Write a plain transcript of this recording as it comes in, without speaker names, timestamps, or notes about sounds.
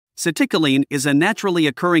Citicoline is a naturally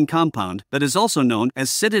occurring compound that is also known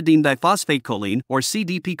as cytidine diphosphate-choline or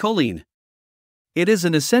CDP-choline. It is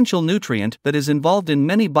an essential nutrient that is involved in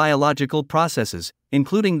many biological processes,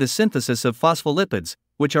 including the synthesis of phospholipids,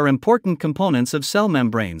 which are important components of cell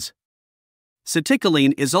membranes.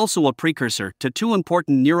 Citicoline is also a precursor to two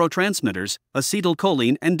important neurotransmitters,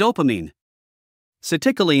 acetylcholine and dopamine.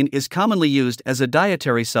 Citicoline is commonly used as a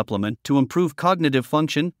dietary supplement to improve cognitive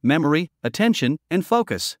function, memory, attention, and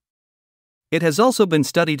focus. It has also been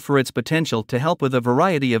studied for its potential to help with a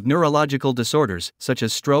variety of neurological disorders such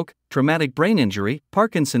as stroke, traumatic brain injury,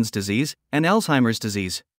 Parkinson's disease, and Alzheimer's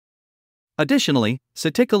disease. Additionally,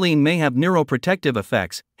 citicoline may have neuroprotective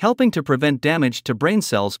effects, helping to prevent damage to brain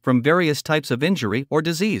cells from various types of injury or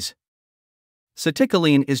disease.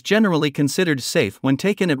 Citicoline is generally considered safe when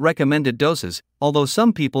taken at recommended doses, although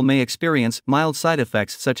some people may experience mild side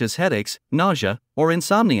effects such as headaches, nausea, or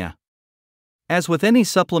insomnia. As with any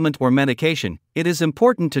supplement or medication, it is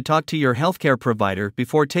important to talk to your healthcare provider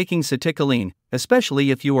before taking citicoline, especially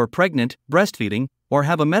if you are pregnant, breastfeeding, or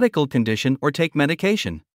have a medical condition or take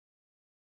medication.